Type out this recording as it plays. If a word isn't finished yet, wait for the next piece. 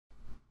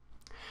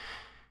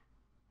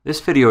This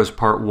video is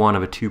part one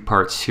of a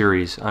two-part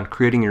series on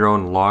creating your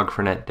own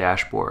Log4Net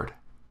dashboard.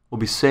 We'll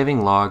be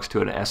saving logs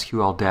to an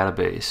SQL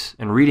database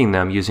and reading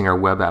them using our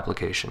web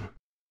application.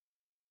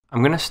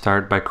 I'm going to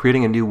start by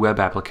creating a new web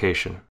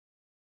application.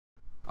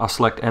 I'll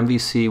select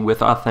MVC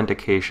with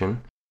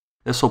authentication.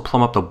 This will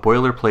plumb up the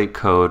boilerplate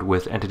code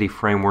with Entity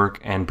Framework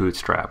and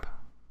Bootstrap.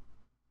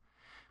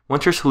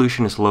 Once your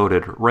solution is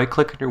loaded,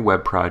 right-click on your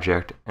web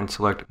project and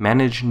select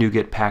Manage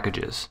NuGet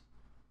Packages.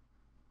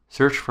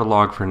 Search for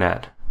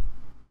Log4Net.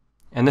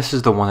 And this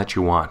is the one that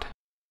you want.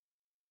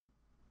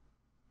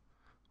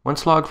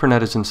 Once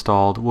Log4Net is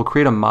installed, we'll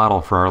create a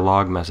model for our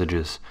log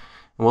messages,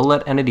 and we'll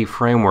let Entity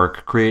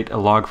Framework create a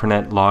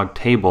Log4Net log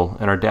table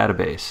in our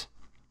database.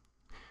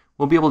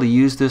 We'll be able to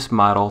use this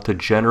model to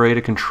generate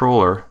a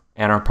controller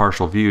and our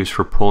partial views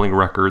for pulling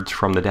records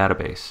from the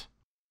database.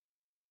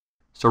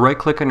 So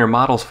right-click on your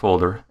Models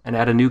folder and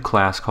add a new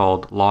class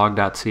called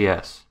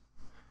log.cs.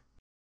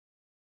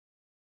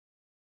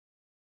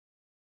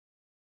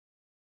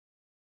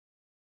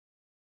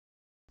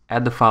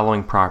 Add the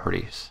following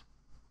properties.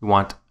 We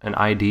want an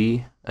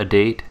ID, a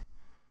date,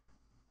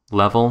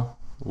 level,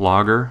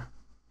 logger,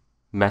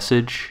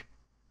 message,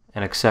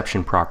 and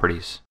exception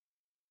properties.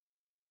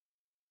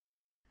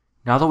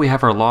 Now that we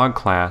have our log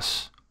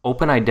class,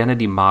 open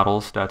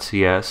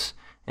identityModels.cs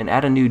and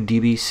add a new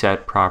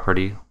dbSet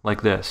property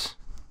like this.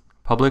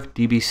 Public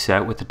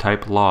dbSet with the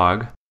type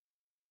log,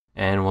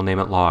 and we'll name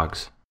it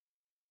logs.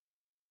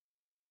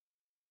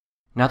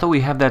 Now that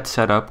we have that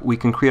set up, we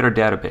can create our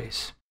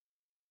database.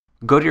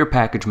 Go to your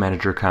Package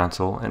Manager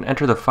console and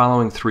enter the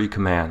following three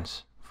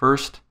commands.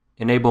 First,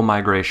 enable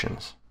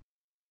migrations.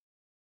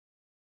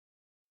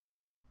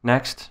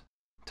 Next,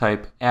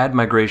 type add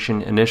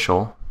migration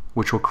initial,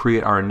 which will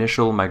create our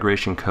initial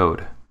migration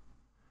code.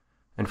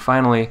 And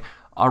finally,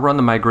 I'll run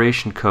the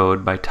migration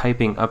code by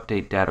typing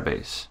update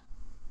database.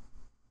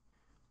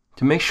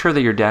 To make sure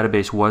that your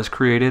database was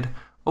created,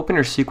 open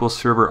your SQL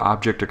Server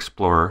Object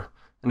Explorer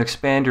and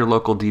expand your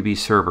local DB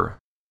server.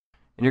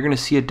 And you're going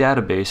to see a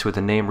database with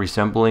a name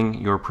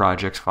resembling your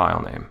project's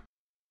file name.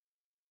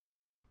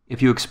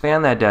 If you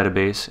expand that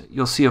database,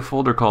 you'll see a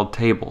folder called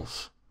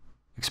Tables.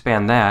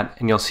 Expand that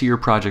and you'll see your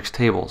project's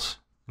tables,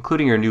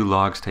 including your new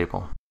logs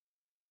table.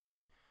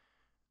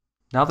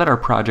 Now that our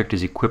project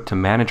is equipped to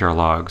manage our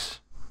logs,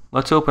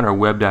 let's open our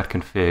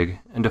web.config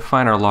and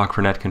define our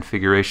Log4Net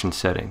configuration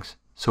settings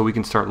so we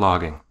can start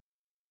logging.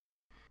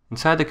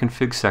 Inside the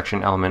config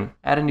section element,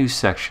 add a new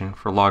section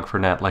for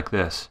Log4Net like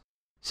this.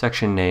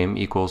 Section name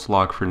equals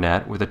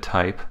Log4Net with a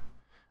type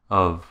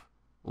of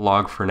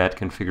Log4Net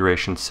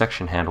configuration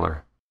section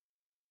handler.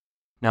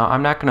 Now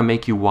I'm not going to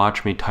make you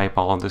watch me type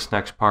all of this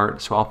next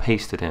part, so I'll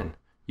paste it in.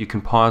 You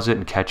can pause it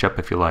and catch up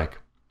if you like.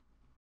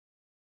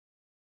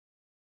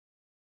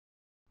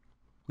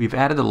 We've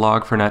added the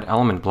Log4Net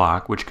element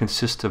block, which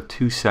consists of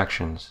two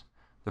sections.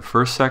 The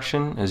first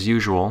section, as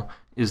usual,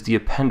 is the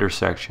appender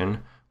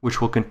section,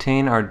 which will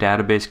contain our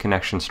database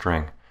connection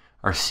string,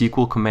 our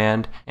SQL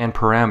command, and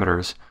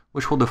parameters,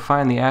 which will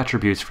define the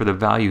attributes for the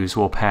values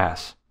we'll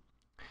pass.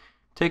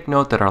 Take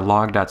note that our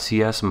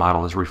log.cs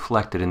model is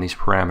reflected in these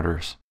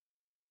parameters.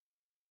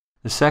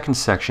 The second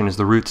section is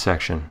the root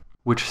section,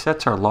 which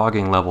sets our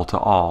logging level to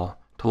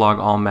log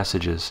all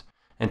messages,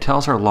 and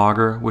tells our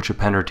logger which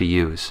appender to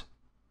use.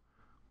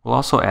 We'll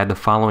also add the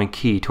following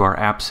key to our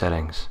app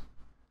settings.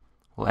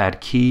 We'll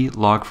add key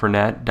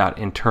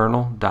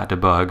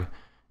log4net.internal.debug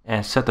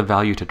and set the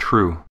value to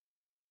true.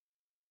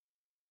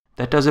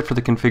 That does it for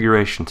the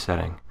configuration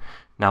setting.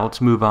 Now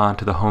let's move on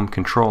to the home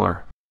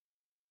controller.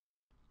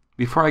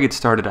 Before I get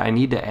started, I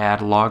need to add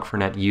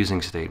Log4Net using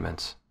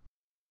statements.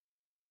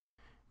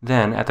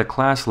 Then, at the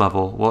class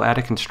level, we'll add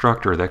a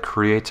constructor that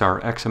creates our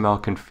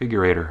XML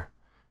configurator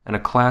and a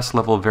class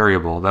level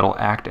variable that'll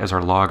act as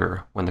our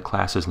logger when the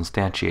class is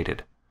instantiated.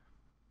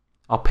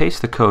 I'll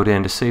paste the code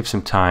in to save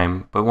some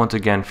time, but once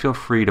again, feel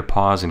free to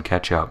pause and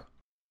catch up.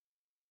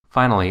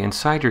 Finally,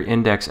 inside your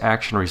index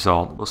action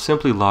result, we'll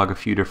simply log a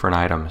few different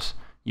items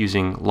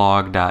using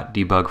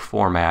log.debug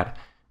format,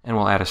 and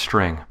we'll add a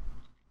string.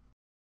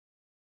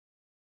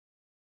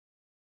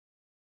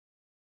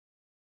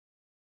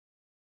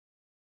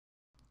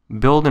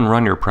 Build and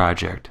run your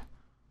project.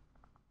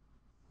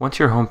 Once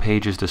your home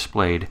page is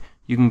displayed,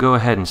 you can go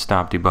ahead and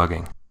stop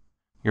debugging.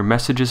 Your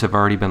messages have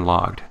already been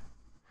logged.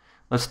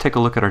 Let's take a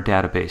look at our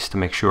database to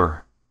make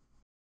sure.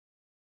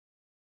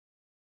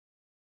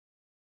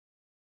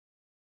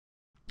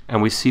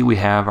 And we see we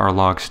have our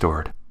log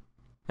stored.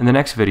 In the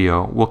next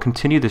video, we'll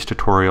continue this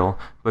tutorial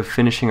by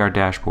finishing our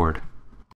dashboard.